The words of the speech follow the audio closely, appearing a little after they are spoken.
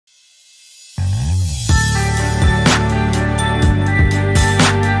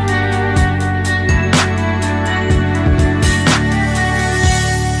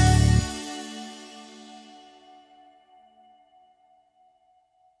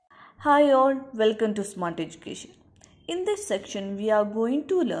Hi all, welcome to Smart Education. In this section, we are going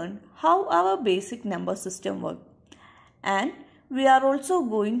to learn how our basic number system works, and we are also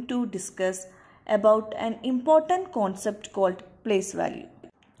going to discuss about an important concept called place value.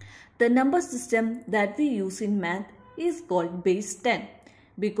 The number system that we use in math is called base 10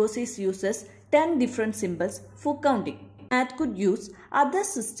 because it uses 10 different symbols for counting. Math could use other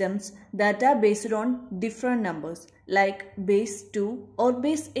systems that are based on different numbers like base 2 or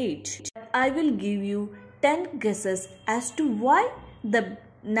base 8. I will give you 10 guesses as to why the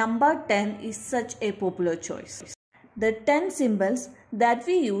number 10 is such a popular choice. The 10 symbols that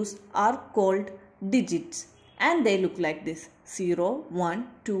we use are called digits and they look like this: 0, 1,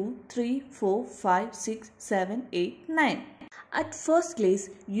 2, 3, 4, 5, 6, 7, 8, 9. At first glance,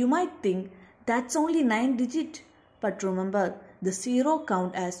 you might think that's only 9 digits. But remember, the 0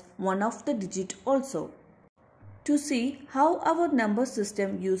 count as one of the digit also. To see how our number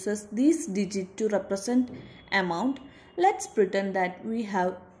system uses these digits to represent amount, let's pretend that we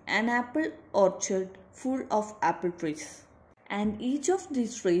have an apple orchard full of apple trees. And each of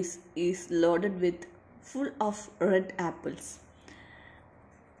these trees is loaded with full of red apples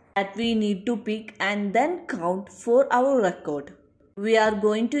that we need to pick and then count for our record. We are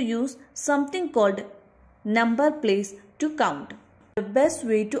going to use something called number place to count. The best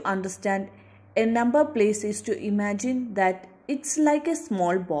way to understand a number place is to imagine that it's like a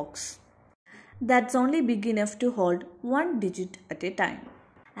small box that's only big enough to hold one digit at a time.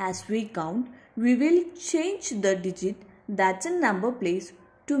 As we count, we will change the digit that's in number place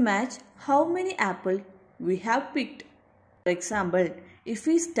to match how many apples we have picked. For example, if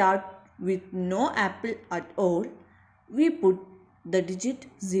we start with no apple at all, we put the digit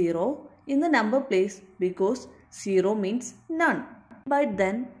 0 in the number place because 0 means none. But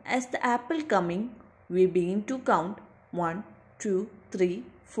then as the apple coming, we begin to count 1, 2, 3,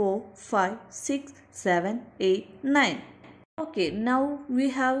 4, 5, 6, 7, 8, 9. Okay, now we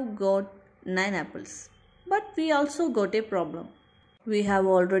have got 9 apples. But we also got a problem. We have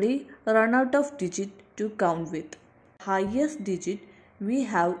already run out of digit to count with. Highest digit we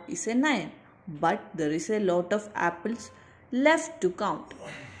have is a 9. But there is a lot of apples left to count.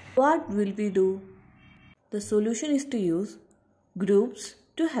 What will we do? The solution is to use groups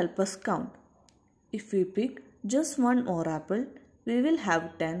to help us count. If we pick just one more apple, we will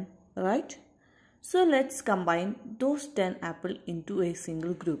have 10, right? So let's combine those 10 apples into a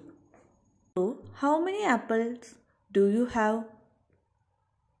single group. So how many apples do you have?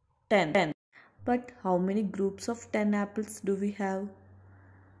 10. But how many groups of 10 apples do we have?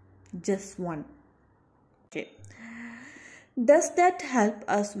 Just one. Okay. Does that help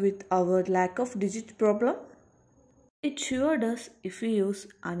us with our lack of digit problem? It sure does if we use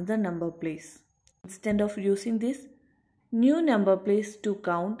another number place. Instead of using this new number place to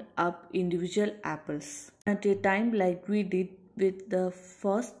count up individual apples at a time like we did with the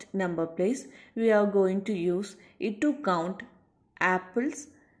first number place, we are going to use it to count apples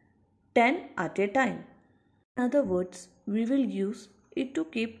 10 at a time. In other words, we will use it to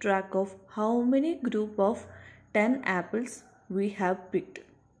keep track of how many group of 10 apples we have picked.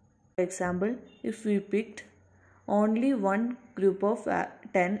 For example, if we picked only one group of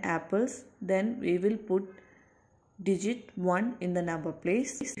 10 apples, then we will put digit 1 in the number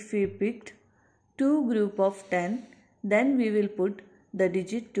place. If we picked two group of 10, then we will put the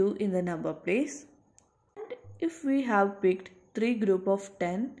digit 2 in the number place. And if we have picked 3 group of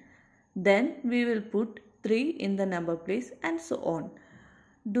 10, then we will put 3 in the number place and so on.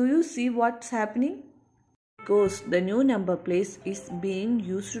 Do you see what's happening? Because the new number place is being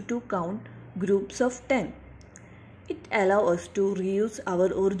used to count groups of 10. It allows us to reuse our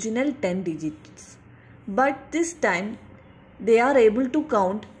original 10 digits. But this time they are able to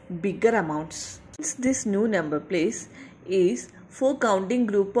count bigger amounts. Since this new number place is for counting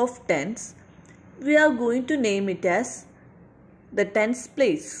group of 10s, we are going to name it as the tens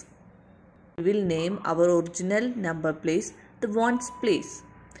place. We will name our original number place the ones place,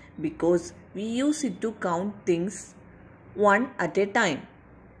 because we use it to count things one at a time.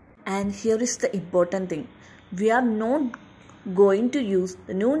 And here is the important thing. We are not going to use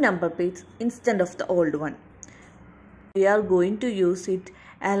the new number place instead of the old one. We are going to use it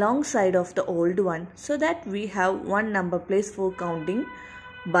alongside of the old one so that we have one number place for counting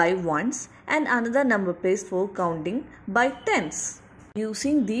by ones and another number place for counting by tens.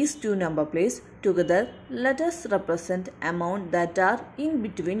 Using these two number places together, let us represent amount that are in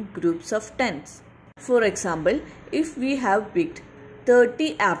between groups of tens. For example, if we have picked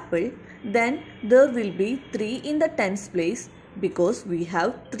 30 apples, then there will be 3 in the tens place because we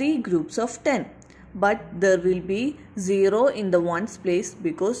have 3 groups of 10. but there will be 0 in the ones place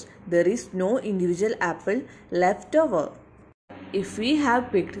because there is no individual apple left over. If we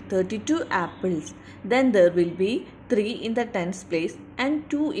have picked 32 apples, then there will be 3 in the tens place and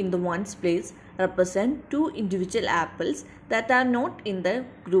 2 in the ones place represent 2 individual apples that are not in the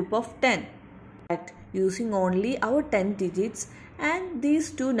group of 10. But using only our 10 digits and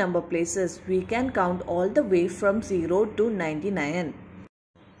these 2 number places, we can count all the way from 0 to 99.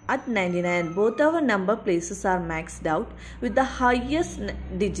 At 99, both our number places are maxed out with the highest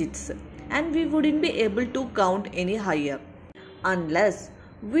digits and we wouldn't be able to count any higher unless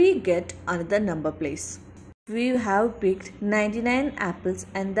we get another number place. We have picked 99 apples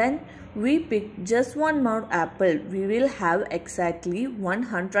and then we pick just one more apple, we will have exactly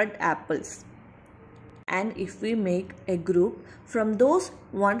 100 apples. And if we make a group from those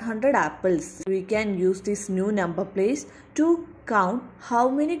 100 apples, we can use this new number place to count how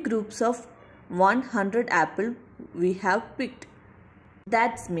many groups of 100 apple we have picked.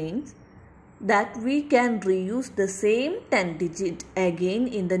 That means that we can reuse the same 10 digit again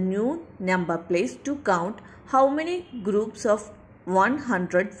in the new number place to count how many groups of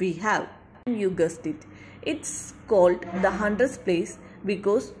 100 we have. You guessed it. It's called the hundreds place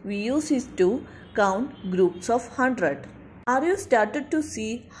because we use it to count groups of 100. Are you started to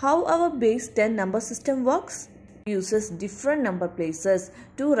see how our base 10 number system works? It uses different number places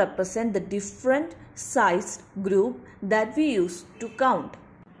to represent the different sized group that we use to count.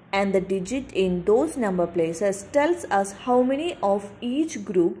 And the digit in those number places tells us how many of each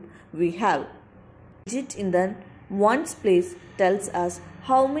group we have. Digit in the ones place tells us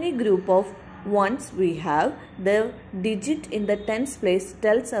how many group of ones we have. The digit in the tens place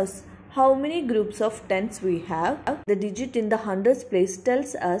tells us how many groups of tens we have. The digit in the hundreds place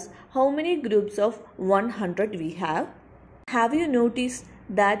tells us how many groups of 100 we have. Have you noticed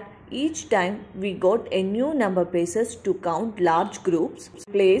that each time we got a new number places to count large groups,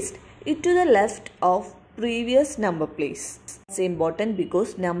 placed it to the left of previous number place. It's important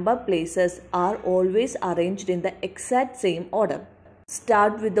because number places are always arranged in the exact same order.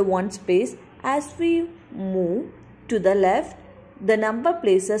 Start with the ones place. As we move to the left, the number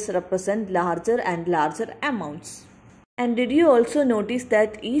places represent larger and larger amounts. And did you also notice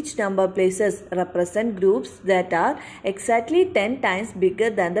that each number places represent groups that are exactly 10 times bigger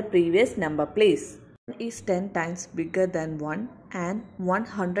than the previous number place? 1 is 10 times bigger than 1 and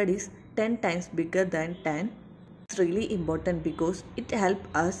 100 is 10 times bigger than 10. It's really important because it helps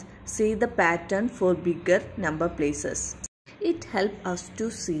us see the pattern for bigger number places. It helps us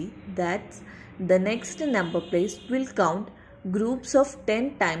to see that the next number place will count groups of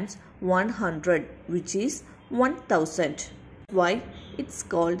 10 times 100, which is 1000. Why? It's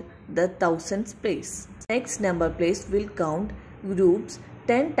called the thousands place. Next number place will count groups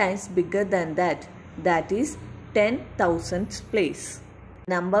 10 times bigger than that. That is 10,000 place.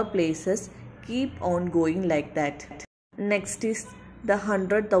 Number places keep on going like that. Next is the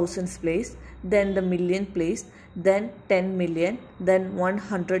 100,000 place, then the million place, then 10 million, then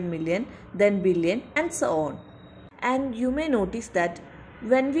 100 million, then billion, and so on. And you may notice that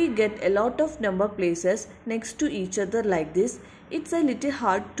when we get a lot of number places next to each other like this, it's a little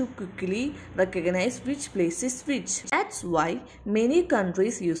hard to quickly recognize which place is which. That's why many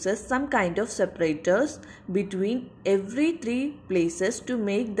countries uses some kind of separators between every 3 places to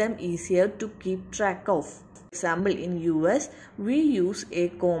make them easier to keep track of. For example, in US, we use a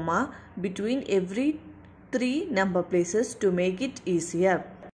comma between every 3 number places to make it easier.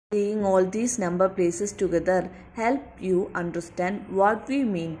 Seeing all these number places together help you understand what we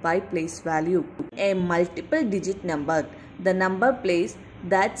mean by place value. A multiple digit number, the number place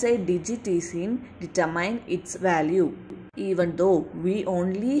that a digit is in, determine its value. Even though we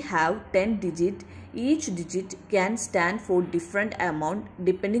only have 10 digits, each digit can stand for different amount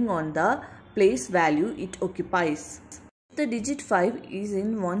depending on the place value it occupies. If the digit 5 is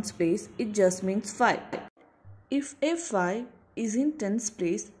in ones place, it just means 5. If a 5 is in tens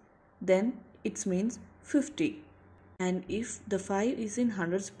place, then it means 50. And if the 5 is in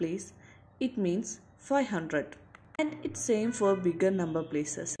hundreds place, it means 500. And it's same for bigger number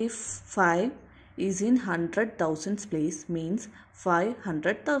places. If 5 is in 100,000 place, means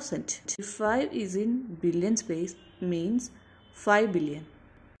 500,000. If 5 is in billions place, means 5 billion.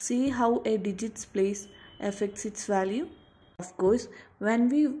 See how a digit's place affects its value? Of course, when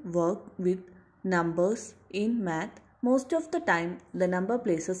we work with numbers in math, most of the time the number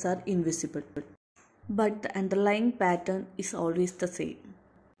places are invisible. But the underlying pattern is always the same.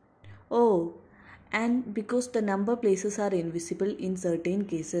 Oh, and because the number places are invisible in certain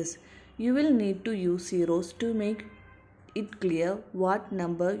cases, you will need to use zeros to make it clear what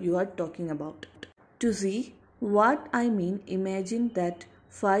number you are talking about. To see what I mean, imagine that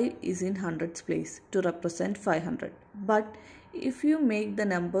 5 is in hundreds place to represent 500. But if you make the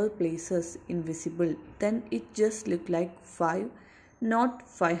number places invisible, then it just look like 5, not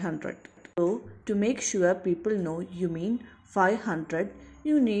 500. So to make sure people know you mean 500,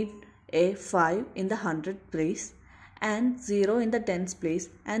 you need a 5 in the 100th place and 0 in the 10th place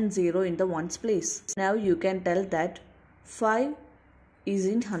and 0 in the 1st place. Now you can tell that 5 is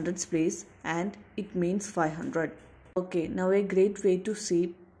in hundreds place and it means 500. Okay, now a great way to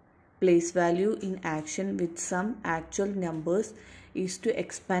see place value in action with some actual numbers is to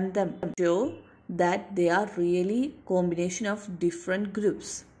expand them. Show that they are really combination of different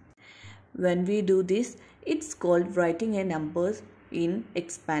groups. When we do this, it's called writing a number in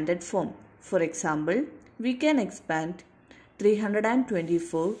expanded form. For example, we can expand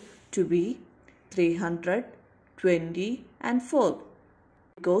 324 to be 300, 20 and 4.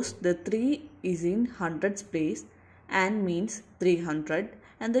 Because the 3 is in hundreds place and means 300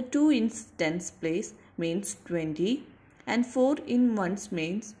 and the 2 in tens place means 20 and 4 in ones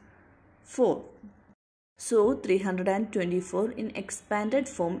means 4. So 324 in expanded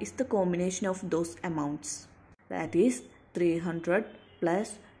form is the combination of those amounts. That is 300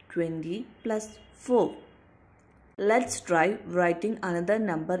 plus 20 plus 4. Let's try writing another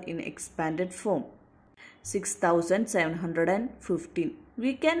number in expanded form. 6715.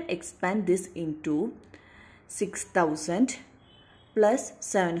 We can expand this into 6000 plus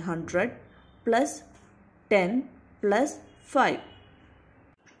 700 plus 10 plus 5.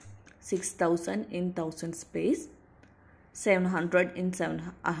 6000 in thousands place, 700 in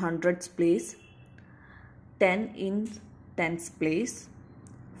 700s place, 10 in tens place,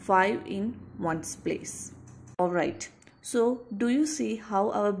 5 in ones place. Alright, so do you see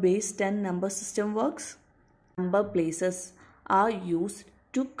how our base 10 number system works? Number places are used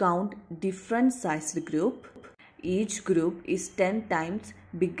to count different sized group. Each group is 10 times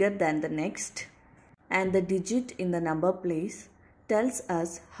bigger than the next, and the digit in the number place tells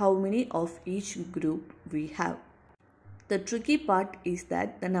us how many of each group we have. The tricky part is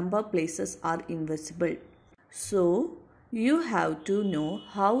that the number places are invisible. So you have to know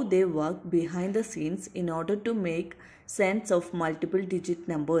how they work behind the scenes in order to make sense of multiple digit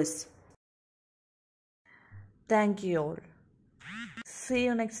numbers. Thank you all. See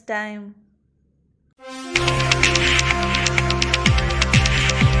you next time.